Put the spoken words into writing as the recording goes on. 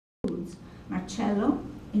Marcello,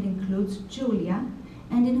 it includes Julia,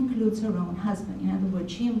 and it includes her own husband. In other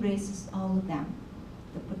words, she embraces all of them.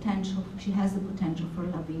 The potential, she has the potential for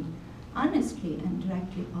loving honestly and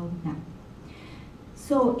directly all of them.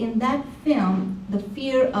 So in that film, the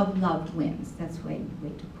fear of love wins. That's the way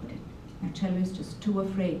to put it. Marcello is just too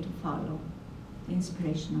afraid to follow the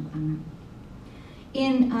inspiration of Anna.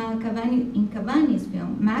 In Cavani's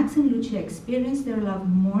film, Max and Lucia experience their love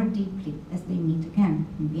more deeply as they meet again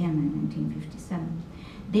in Vienna in 1957.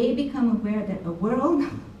 They become aware that a world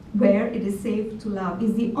where it is safe to love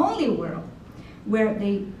is the only world where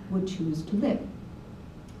they would choose to live.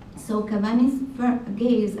 So Cavani's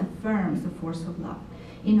gaze affirms the force of love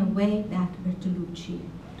in a way that Bertolucci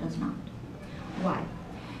does not. Why?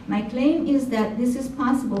 My claim is that this is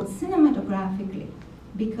possible cinematographically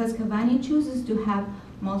because Cavani chooses to have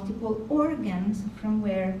multiple organs from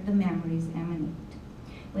where the memories emanate.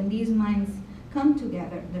 When these minds come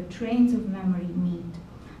together, the trains of memory meet,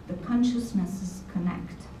 the consciousnesses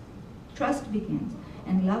connect. Trust begins,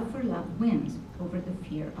 and love for love wins over the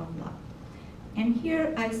fear of love. And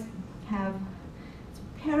here I have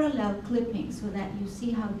parallel clipping so that you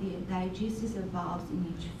see how the diegesis evolves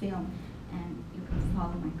in each film, and you can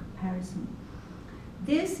follow my comparison.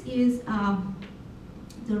 This is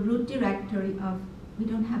the root directory of, we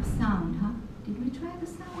don't have sound, huh? Did we try the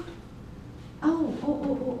sound? Oh,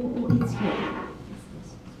 it's here. It's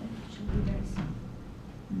this. It should be very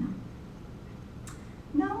soon.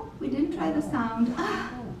 No, we didn't try the sound.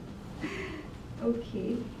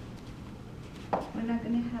 Okay. We're not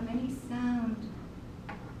going to have any sound.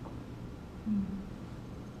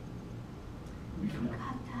 We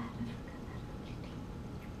forgot that.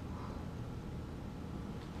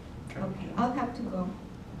 Okay, I'll have to go.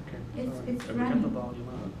 Okay. It's so running. the volume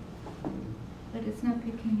up. But it's not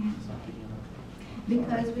picking it. It's not picking up.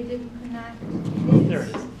 Because we didn't connect this. There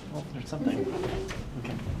it is. Oh, there's something.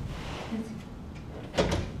 Okay.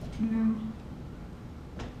 No.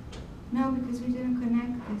 No, because we didn't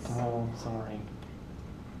connect this. Oh, sorry.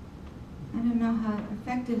 I don't know how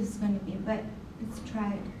effective it's going to be, but let's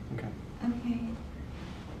try it. Okay. Okay.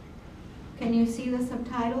 Can you see the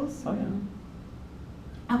subtitles? Oh,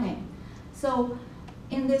 yeah. Okay. So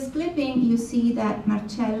in this clipping, you see that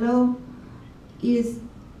Marcello is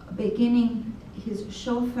beginning his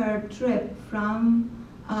chauffeur trip from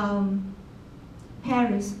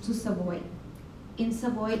Paris to Savoy. In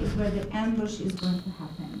Savoy is where the ambush is going to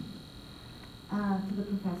happen to the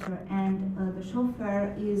professor, and the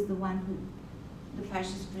chauffeur is the one who the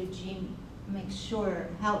fascist regime makes sure,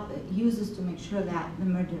 uses to make sure that the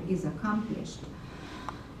murder is accomplished.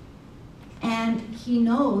 And he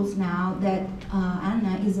knows now that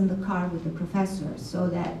Anna is in the car with the professor, so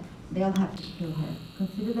that they'll have to kill her.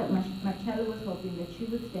 Consider that Marcello was hoping that she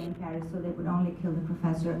would stay in Paris so they would only kill the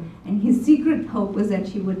professor, and his secret hope was that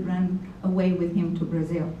she would run away with him to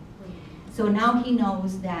Brazil. So now he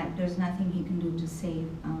knows that there's nothing he can do to save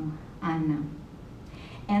Anna.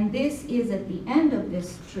 And this is at the end of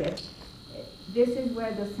this trip. This is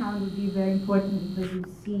where the sound would be very important, because you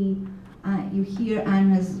see, you hear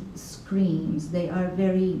Anna's screams. They are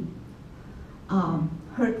very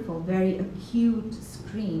hurtful, very acute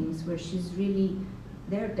screams where she's really,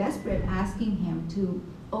 they're desperate, asking him to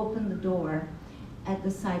open the door at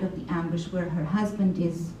the site of the ambush where her husband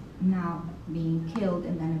is now being killed,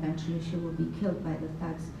 and then eventually she will be killed by the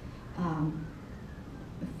thugs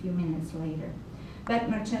a few minutes later. But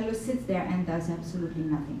Marcello sits there and does absolutely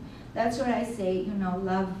nothing. That's where I say, you know,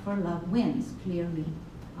 love for love wins, clearly.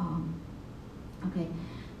 Okay,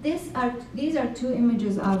 these are two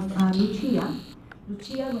images of Lucia.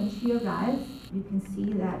 Lucia, when she arrives, you can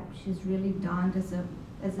see that she's really donned as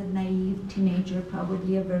a naive teenager,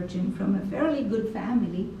 probably a virgin from a fairly good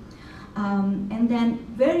family. And then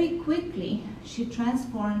very quickly, she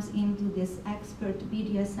transforms into this expert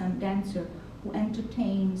BDSM dancer who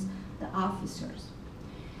entertains the officers.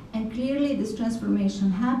 And clearly this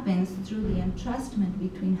transformation happens through the entrustment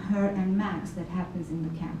between her and Max that happens in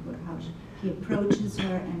the camp, where how he approaches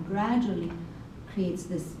her and gradually creates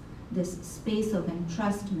this space of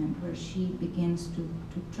entrustment where she begins to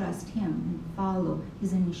trust him and follow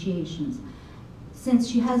his initiations. Since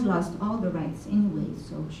she has lost all the rights anyway,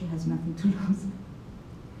 so she has nothing to lose.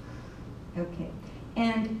 Okay,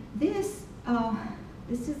 and this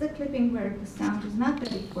is a clipping where the sound is not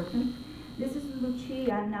very important. This is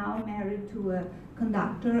Lucia, now married to a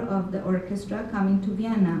conductor of the orchestra, coming to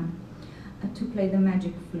Vienna to play the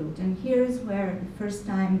magic flute. And here's where the first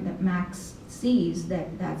time that Max sees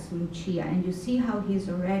that that's Lucia, and you see how he's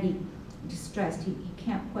already distressed. He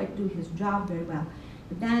can't quite do his job very well.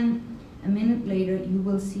 But then A minute later, you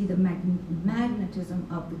will see the magnetism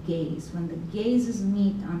of the gaze. When the gazes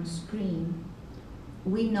meet on screen,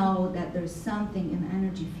 we know that there's something in the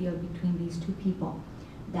energy field between these two people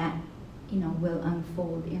that, you know, will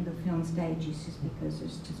unfold in the film's diegesis, because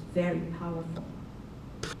it's just very powerful.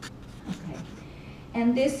 Okay,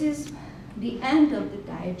 and this is the end of the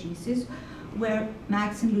diegesis, where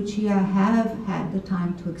Max and Lucia have had the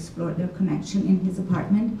time to explore their connection in his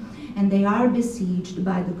apartment, and they are besieged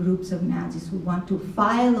by the groups of Nazis who want to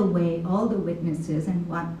file away all the witnesses and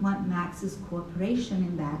want Max's cooperation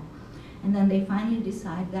in that. And then they finally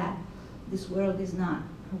decide that this world is not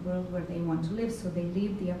a world where they want to live, so they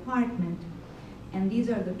leave the apartment. And these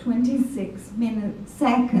are the 26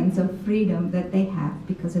 seconds of freedom that they have,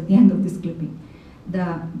 because at the end of this clipping,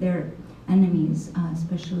 their enemies,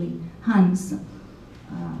 especially Hans,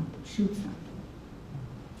 shoots them.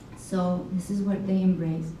 So this is what they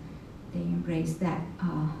embrace. They embrace that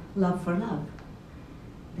love for love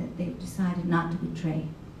that they've decided not to betray,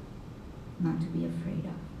 not to be afraid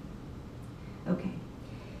of. Okay,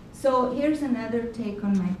 so here's another take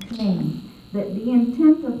on my claim that the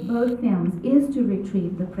intent of both films is to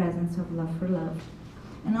retrieve the presence of love for love.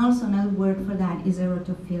 And also another word for that is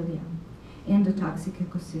erotophilia in the toxic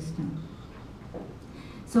ecosystem.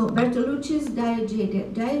 So Bertolucci's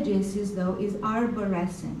diegesis, though, is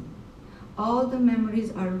arborescent. All the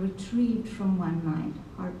memories are retrieved from one mind,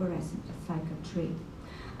 arborescent, it's like a tree.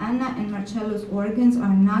 Anna and Marcello's organs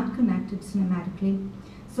are not connected cinematically,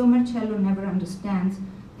 so Marcello never understands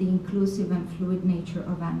the inclusive and fluid nature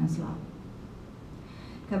of Anna's love.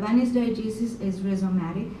 Cavani's diegesis is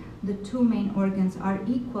rhizomatic. The two main organs are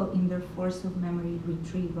equal in their force of memory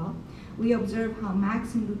retrieval. We observe how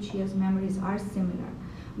Max and Lucia's memories are similar.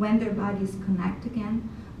 When their bodies connect again,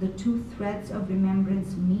 the two threads of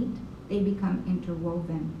remembrance meet, they become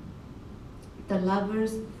interwoven. The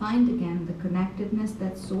lovers find again the connectedness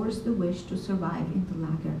that soars the wish to survive in the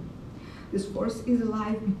lager. This force is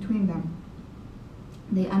alive between them.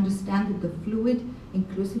 They understand the fluid,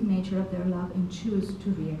 inclusive nature of their love and choose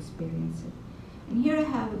to re-experience it. And here I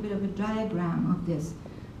have a bit of a diagram of this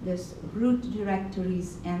root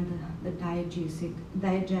directories and the diegetic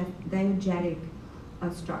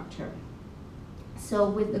structure. So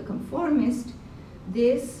with the conformist,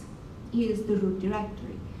 this is the root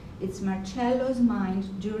directory. It's Marcello's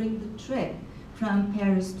mind during the trip from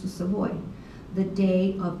Paris to Savoy, the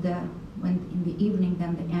day of when in the evening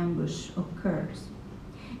then the ambush occurs.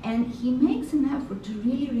 And he makes an effort to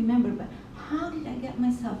really remember, but how did I get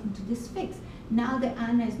myself into this fix? Now that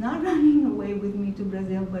Anna is not running away with me to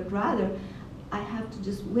Brazil, but rather I have to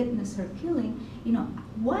just witness her killing, you know,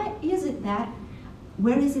 where is it that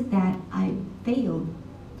I failed,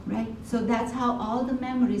 right? So that's how all the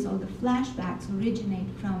memories, all the flashbacks originate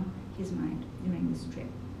from his mind during this trip,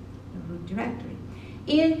 the root directory.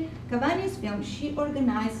 In Cavani's film, she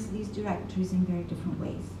organizes these directories in very different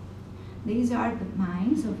ways. These are the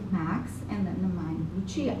minds of Max and then the mind of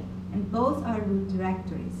Lucia, and both are root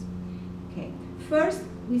directories. Okay. First,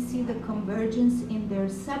 we see the convergence in their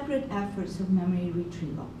separate efforts of memory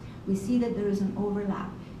retrieval. We see that there is an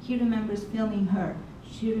overlap. He remembers filming her.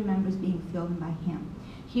 She remembers being filmed by him.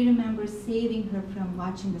 He remembers saving her from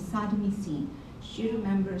watching the sodomy scene. She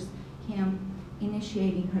remembers him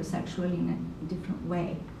initiating her sexually in a different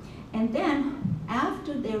way. And then,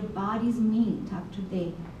 after their bodies meet, after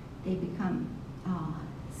they become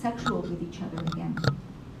sexual with each other again,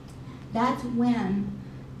 that's when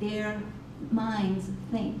their minds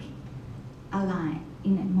think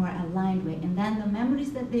in a more aligned way. And then the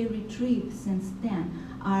memories that they retrieve since then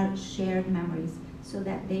are shared memories, so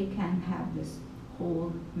that they can have this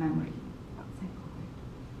whole memory. Okay.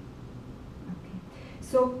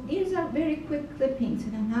 So these are very quick clippings,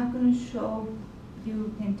 and I'm not going to show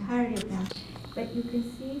you the entirety of them, but you can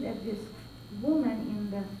see that this woman in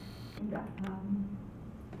this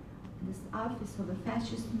office of a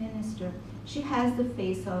fascist minister, she has the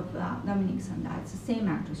face of Dominique Sanda. It's the same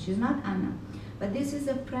actress. She's not Anna. But this is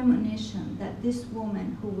a premonition that this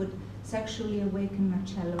woman who would sexually awaken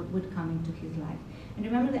Marcello would come into his life. And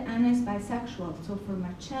remember that Anna is bisexual, so for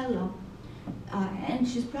Marcello, and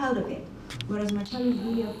she's proud of it, whereas Marcello is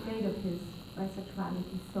really afraid of his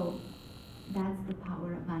bisexuality, so that's the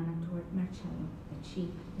power of Anna toward Marcello, that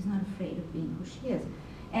she is not afraid of being who she is.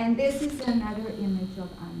 And this is another image of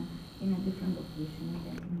Anna in a different location in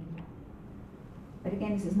Ventimiglia. But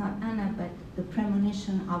again, this is not Anna, but the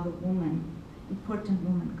premonition of a woman, important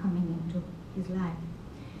woman coming into his life.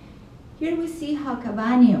 Here we see how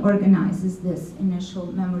Cavani organizes this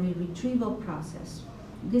initial memory retrieval process.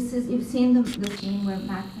 This is, you've seen the scene where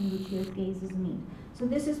Max and Lucia's gazes meet. So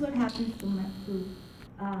this is what happens to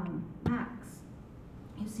Max.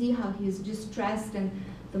 You see how he's distressed, and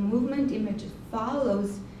the movement image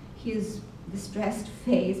follows his distressed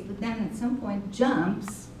face, but then at some point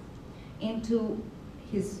jumps into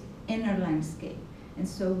his inner landscape. And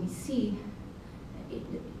so we see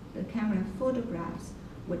the camera photographs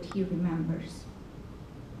what he remembers.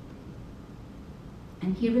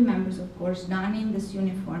 And he remembers, of course, donning this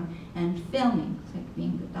uniform and filming, like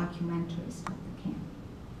being the documentarist of the camp.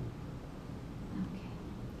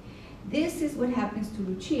 This is what happens to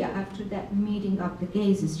Lucia after that meeting of the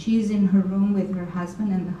gazes. She's in her room with her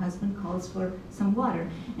husband, and the husband calls for some water.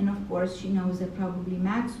 And of course, she knows that probably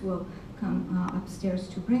Max will come upstairs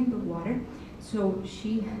to bring the water. So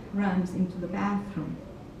she runs into the bathroom.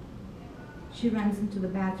 She runs into the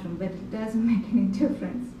bathroom, but it doesn't make any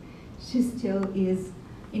difference. She still is,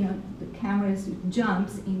 you know, the camera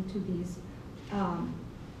jumps into these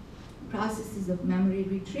processes of memory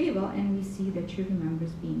retrieval, and we see that she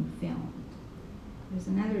remembers being filmed. There's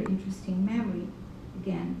another interesting memory,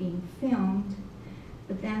 again, being filmed,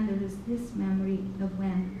 but then there is this memory of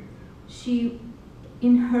when she,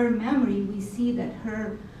 in her memory, we see that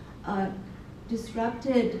her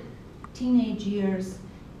disrupted teenage years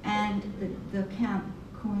and the camp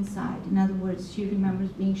coincide. In other words, she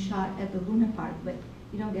remembers being shot at the Luna Park, but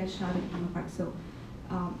you don't get shot at Luna Park, so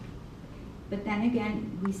but then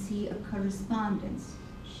again, we see a correspondence.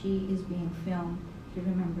 She is being filmed. He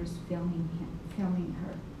remembers filming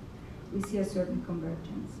her. We see a certain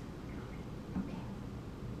convergence.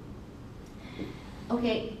 Okay.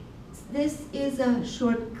 Okay, this is a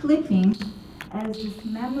short clipping as this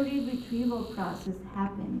memory retrieval process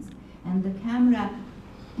happens, and the camera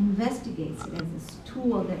investigates it as this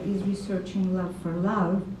tool that is researching love for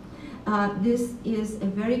love. This is a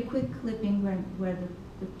very quick clipping where the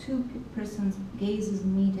two persons' gazes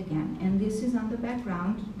meet again, and this is on the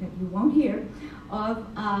background that you won't hear of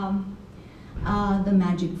the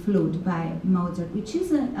Magic Flute by Mozart, which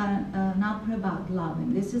is an opera about love,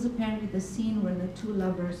 and this is apparently the scene where the two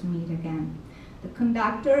lovers meet again. The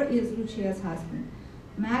conductor is Lucia's husband.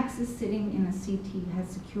 Max is sitting in a seat, he has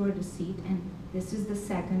secured a seat, and this is the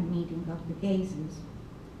second meeting of the gazes.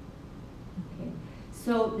 Okay,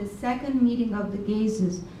 so the second meeting of the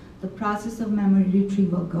gazes, the process of memory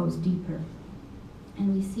retrieval goes deeper.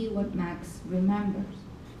 And we see what Max remembers.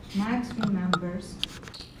 Max remembers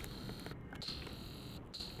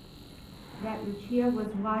that Lucia was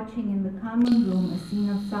watching in the common room a scene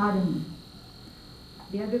of sodomy.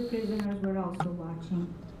 The other prisoners were also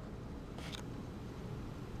watching.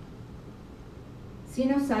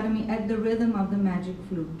 Scene of sodomy at the rhythm of the magic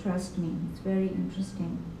flute. Trust me, it's very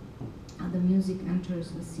interesting how the music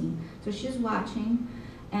enters the scene. So she's watching,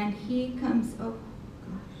 and he comes, oh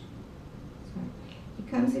gosh, sorry. He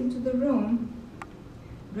comes into the room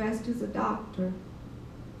dressed as a doctor.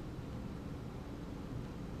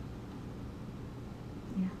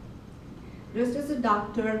 Yeah. Dressed as a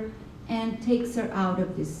doctor, and takes her out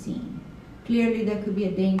of this scene. Clearly there could be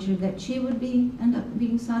a danger that she would end up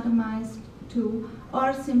being sodomized too,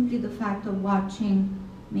 or simply the fact of watching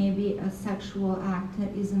maybe a sexual act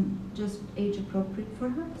that isn't just age appropriate for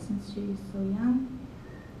her since she is so young.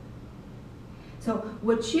 So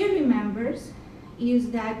what she remembers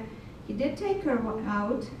is that he did take her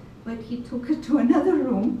out, but he took her to another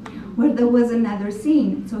room where there was another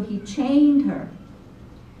scene. So he chained her.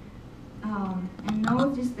 And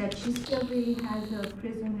notice that she still really has a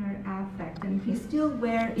prisoner affect, and he still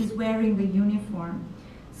is wearing the uniform.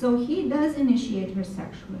 So he does initiate her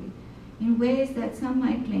sexually in ways that some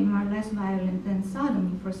might claim are less violent than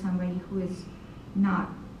sodomy for somebody who is not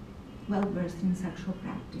well versed in sexual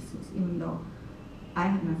practices, even though I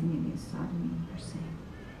have nothing against sodomy per se.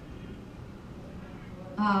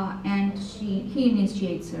 And he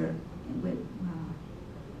initiates her with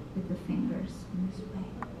the fingers in this way.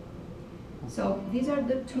 So these are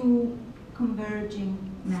the two converging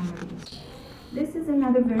memories. This is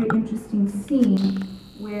another very interesting scene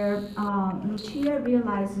where Lucia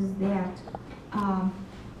realizes that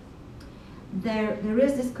there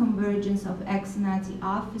is this convergence of ex-Nazi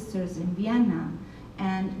officers in Vienna,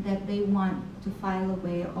 and that they want to file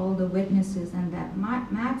away all the witnesses, and that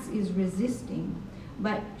Max is resisting,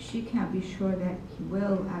 but she can't be sure that he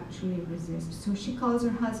will actually resist. So she calls her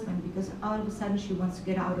husband, because all of a sudden she wants to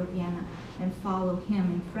get out of Vienna and follow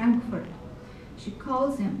him in Frankfurt. She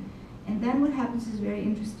calls him, and then what happens is very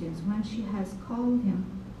interesting. When she has called him,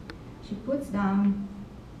 she puts down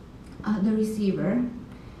the receiver,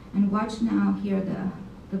 and watch now here the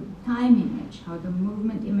time image, how the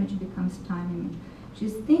movement image becomes time image.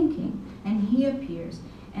 She's thinking, and he appears,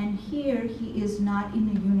 and here he is not in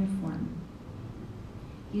a uniform.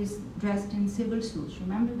 He's dressed in civil suits.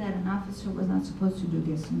 Remember that an officer was not supposed to do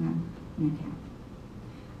this in a camp.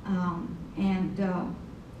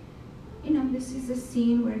 You know, this is a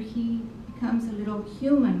scene where he becomes a little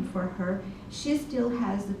human for her. She still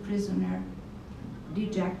has the prisoner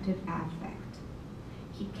dejected affect.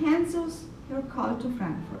 He cancels her call to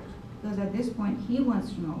Frankfurt because at this point he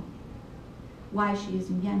wants to know why she is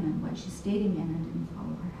in Vienna, why she stayed in Vienna and didn't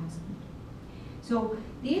follow her husband. So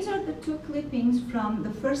these are the two clippings from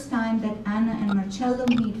the first time that Anna and Marcello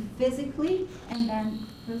meet physically, and then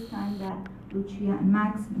first time that Lucia and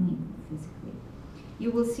Max meet physically.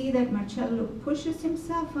 You will see that Marcello pushes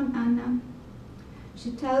himself on Anna.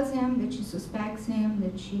 She tells him that she suspects him,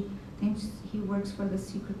 that she thinks he works for the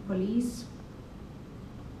secret police.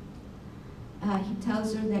 He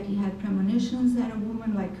tells her that he had premonitions that a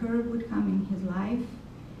woman like her would come in his life.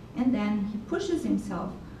 And then he pushes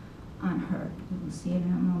himself on her. We will see it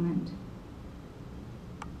in a moment.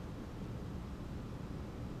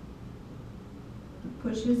 He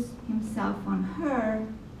pushes himself on her,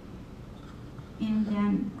 and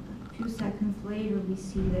then a few seconds later we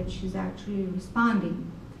see that she's actually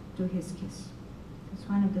responding to his kiss. It's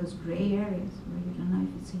one of those gray areas where you don't know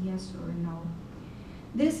if it's a yes or a no.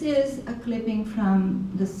 This is a clipping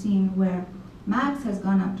from the scene where Max has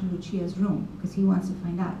gone up to Lucia's room because he wants to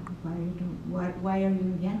find out why are you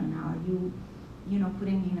in Vienna now? Are you,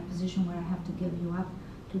 putting me in a position where I have to give you up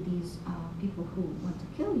to these people who want to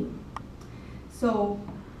kill you? So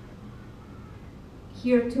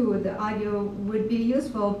here too, the audio would be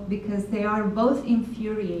useful because they are both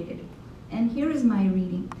infuriated. And here is my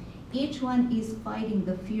reading. Each one is fighting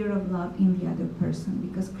the fear of love in the other person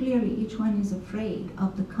because clearly each one is afraid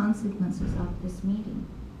of the consequences of this meeting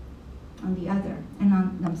on the other and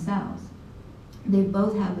on themselves. They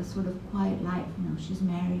both have a sort of quiet life. She's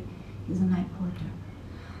married, he's a night porter.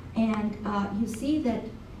 And you see that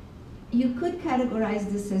you could categorize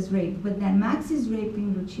this as rape, but then Max is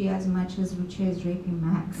raping Lucia as much as Lucia is raping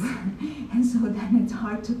Max. And so then it's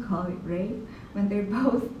hard to call it rape when they're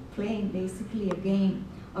both playing basically a game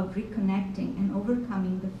of reconnecting and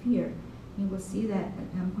overcoming the fear. You will see that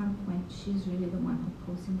at one point she's really the one who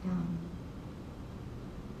pulls him down.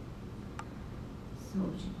 So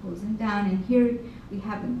she pulls him down, and here we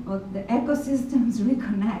have the ecosystems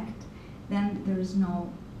reconnect. Then there is no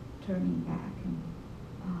turning back. And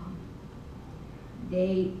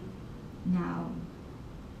they now,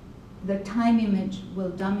 the time image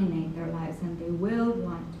will dominate their lives, and they will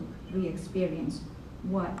want to re-experience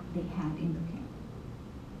what they had in the camp.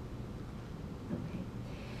 Okay.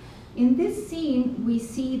 In this scene, we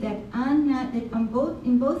see that Anna, that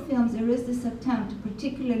in both films there is this attempt,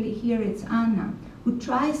 particularly here it's Anna, who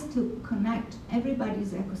tries to connect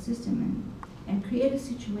everybody's ecosystem and create a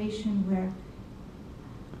situation where,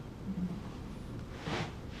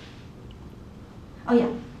 oh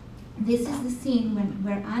yeah, this is the scene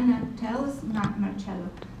where Anna tells Marcello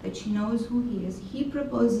that she knows who he is. He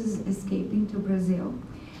proposes escaping to Brazil,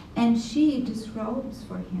 and she disrobes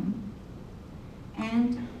for him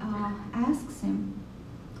and asks him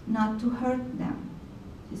not to hurt them.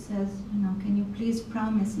 She says, can you please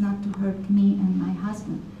promise not to hurt me and my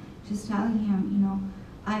husband? She's telling him,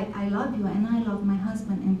 I love you and I love my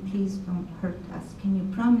husband, and please don't hurt us. Can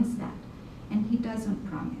you promise that? And he doesn't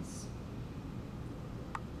promise.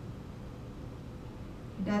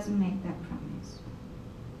 He doesn't make that promise.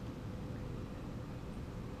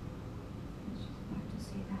 I was just about to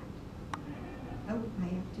say that. Oh, I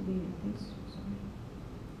have to read this, sorry.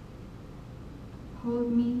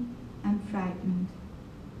 Hold me, I'm frightened.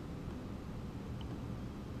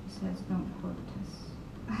 He says, don't hurt us.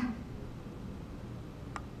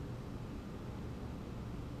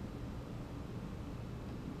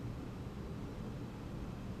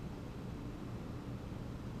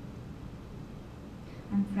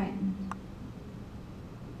 I'm frightened.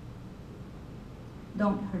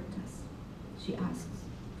 Don't hurt us, she asks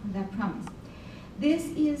for that promise.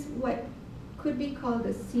 This is what could be called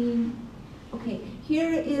a scene. Okay,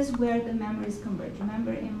 here is where the memories converge.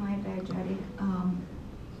 Remember in my diegetic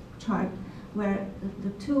chart where the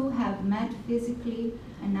two have met physically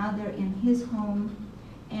and now they're in his home,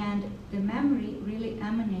 and the memory really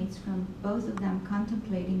emanates from both of them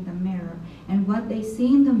contemplating the mirror. And what they see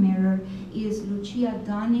in the mirror is Lucia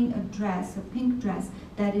donning a dress, a pink dress,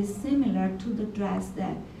 that is similar to the dress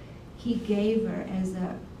that he gave her as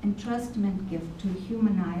an entrustment gift to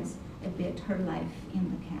humanize a bit her life in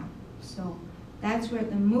the camp. So that's where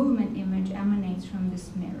the movement image emanates from this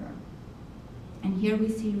mirror. And here we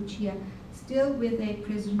see Lucia still with a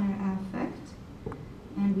prisoner affect,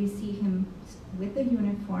 and we see him with the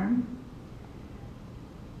uniform.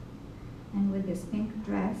 and with this pink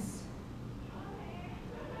dress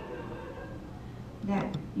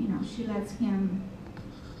that, you know, she lets him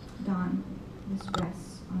don this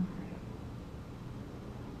dress on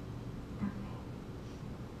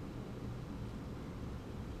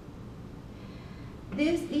her.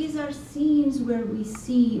 Okay. These are scenes where we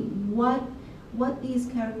see what these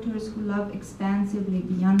characters who love expansively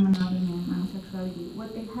beyond monogamy and homosexuality,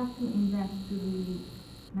 what they have to invent to really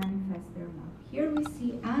manifest their love. Here we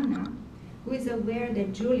see Anna, who is aware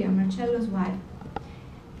that Giulia, Marcello's wife,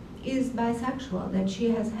 is bisexual, that she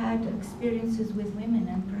has had experiences with women,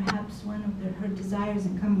 and perhaps one of her desires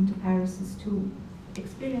in coming to Paris is to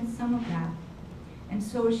experience some of that. And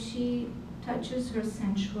so she touches her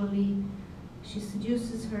sensually, she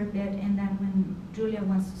seduces her a bit, and then when Giulia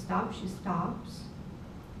wants to stop, she stops,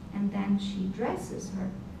 and then she dresses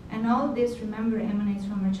her. And all this, remember, emanates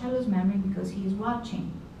from Marcello's memory because he is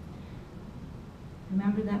watching.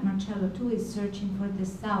 Remember that Marcello too is searching for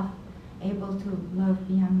this self, able to love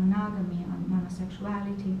beyond monogamy and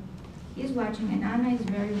monosexuality. He's watching, and Anna is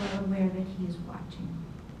very well aware that he is watching.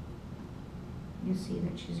 You see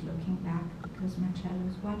that she's looking back because Marcello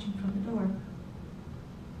is watching from the door.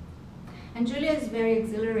 And Giulia is very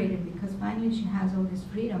exhilarated because finally she has all this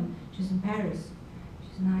freedom. She's in Paris.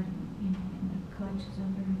 She's not, you know, in the clutches of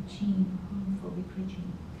a regime, homophobic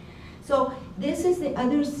regime. So this is the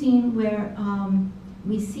other scene where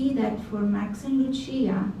we see that for Max and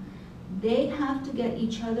Lucia, they have to get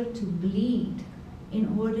each other to bleed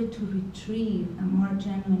in order to retrieve a more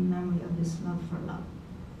genuine memory of this love for love.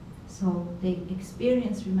 So they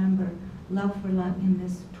experience, remember, love for love in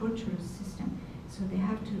this torturous system. So they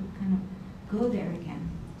have to kind of go there again.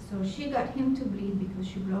 So she got him to bleed because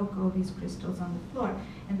she broke all these crystals on the floor,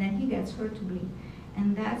 and then he gets her to bleed.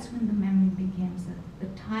 And that's when the memory begins, the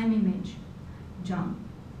time image jump.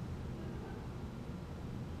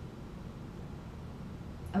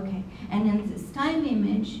 Okay, and in this time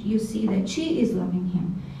image, you see that she is loving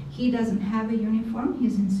him. He doesn't have a uniform,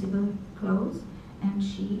 he's in civil clothes, and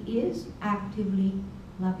she is actively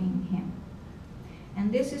loving him.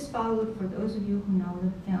 And this is followed, for those of you who know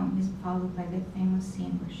the film, is followed by the famous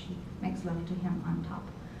scene where she makes love to him on top,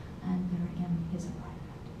 and they're in his apartment.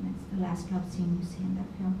 And it's the last love scene you see in that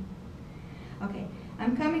film. Okay,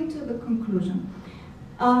 I'm coming to the conclusion.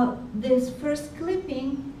 This first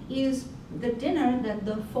clipping is the dinner that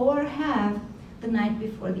the four have the night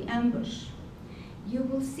before the ambush. You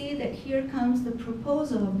will see that here comes the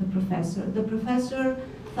proposal of the professor. The professor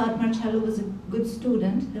thought Marcello was a good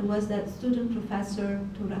student. There was that student-professor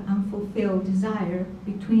unfulfilled desire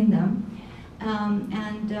between them.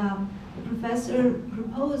 The professor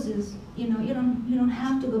proposes, you know, you don't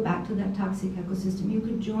have to go back to that toxic ecosystem. You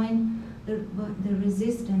could join the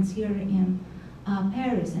resistance here in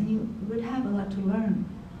Paris, and you would have a lot to learn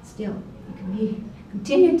still. You can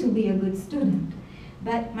continue to be a good student.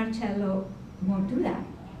 But Marcello won't do that.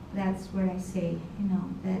 That's where I say, you know,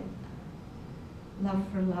 that love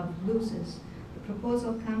for love loses. The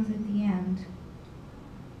proposal comes at the end.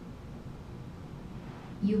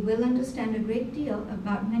 You will understand a great deal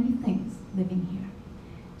about many things living here.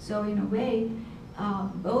 So in a way,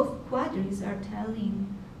 both quadris are telling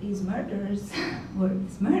these murderers, or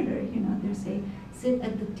this murderer, you know, they say, sit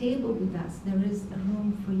at the table with us. There is a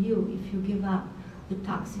room for you if you give up the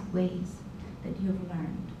toxic ways that you've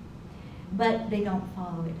learned. But they don't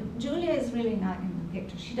follow it. Giulia is really not in the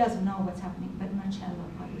picture. She doesn't know what's happening, but Marcello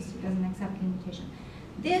obviously doesn't accept the invitation.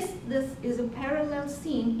 This is a parallel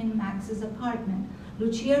scene in Max's apartment.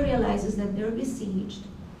 Lucia realizes that they're besieged,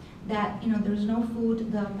 that, you know, there's no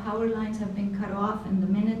food, the power lines have been cut off, and the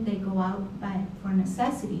minute they go out for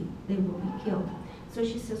necessity, they will be killed. So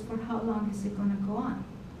she says, for how long is it going to go on?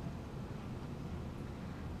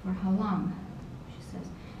 For how long, she says.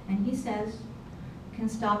 And he says, can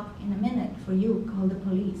stop in a minute. For you, call the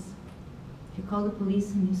police. If you call the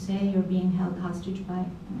police and you say you're being held hostage by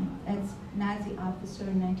an ex-Nazi officer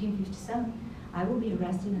in 1957, I will be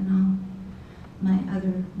arrested, and all my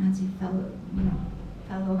other Nazi fellow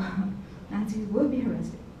Nazis will be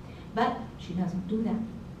arrested. But she doesn't do that.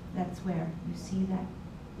 That's where you see that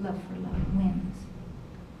love for love wins.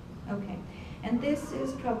 Okay, and this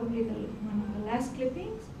is probably one of the last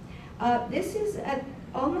clippings. This is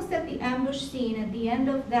almost at the ambush scene, at the end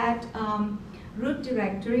of that route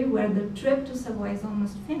directory where the trip to Savoy is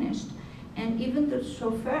almost finished. And even the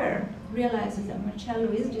chauffeur realizes that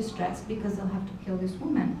Marcello is distressed because they'll have to kill this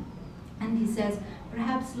woman. And he says,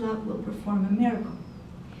 perhaps love will perform a miracle.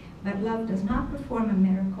 But love does not perform a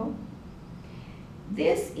miracle.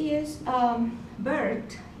 This is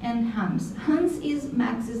Bert and Hans. Hans is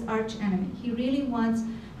Max's arch enemy. He really wants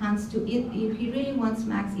Hans he really wants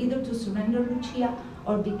Max either to surrender Lucia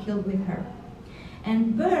or be killed with her.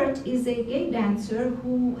 And Bert is a gay dancer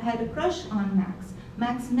who had a crush on Max.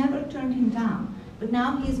 Max never turned him down, but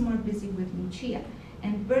now he's more busy with Lucia.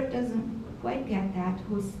 And Bert doesn't quite get that,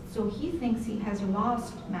 so he thinks he has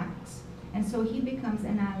lost Max. And so he becomes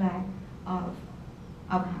an ally of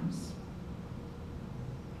Hans.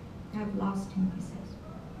 I've lost him, he says.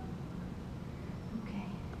 Okay.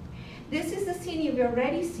 This is the scene you've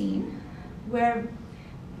already seen, where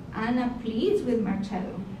Anna pleads with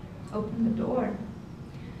Marcello, open the door,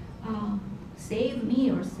 save me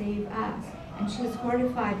or save us. And she's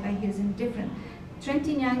horrified by his indifference.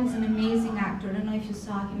 Trentin Young is an amazing actor. I don't know if you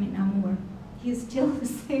saw him in Amorous. He's still the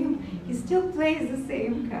same, he still plays the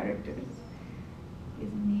same characters.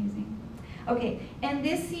 He's amazing. Okay, and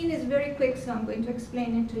this scene is very quick, so I'm going to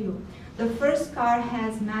explain it to you. The first car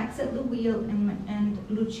has Max at the wheel and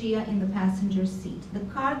Lucia in the passenger seat. The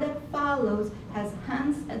car that follows has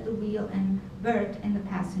Hans at the wheel and Bert in the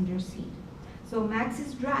passenger seat. So Max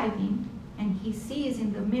is driving, and he sees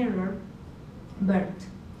in the mirror Bert.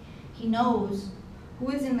 He knows who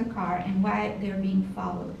is in the car and why they're being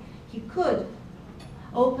followed. He could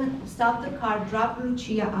stop the car, drop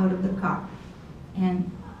Lucia out of the car, and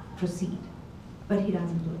proceed, but he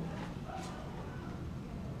doesn't do it.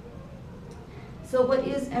 So what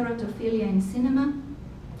is erotophilia in cinema?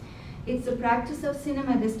 It's a practice of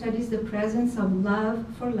cinema that studies the presence of love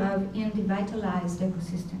for love in devitalized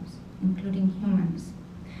ecosystems, including humans.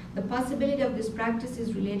 The possibility of this practice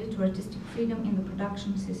is related to artistic freedom in the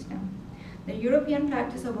production system. The European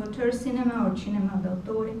practice of auteur cinema or cinema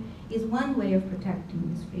d'autore is one way of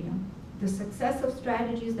protecting this freedom. The success of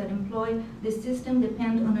strategies that employ this system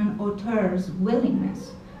depend on an auteur's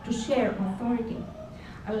willingness to share authority,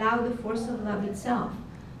 allow the force of love itself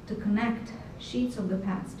to connect sheets of the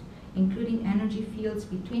past, including energy fields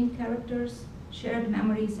between characters, shared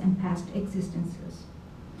memories, and past existences.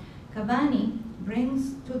 Cavani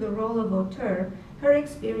brings to the role of auteur her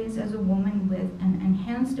experience as a woman with an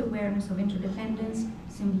enhanced awareness of interdependence,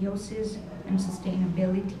 symbiosis, and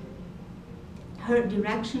sustainability. Her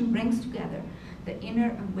direction brings together the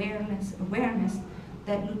inner awareness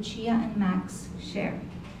that Lucia and Max share,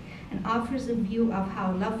 and offers a view of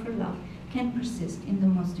how love for love can persist in the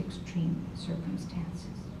most extreme circumstances.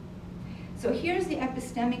 So here's the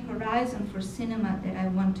epistemic horizon for cinema that I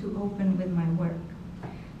want to open with my work.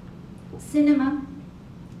 Cinema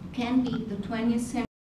can be the 20th century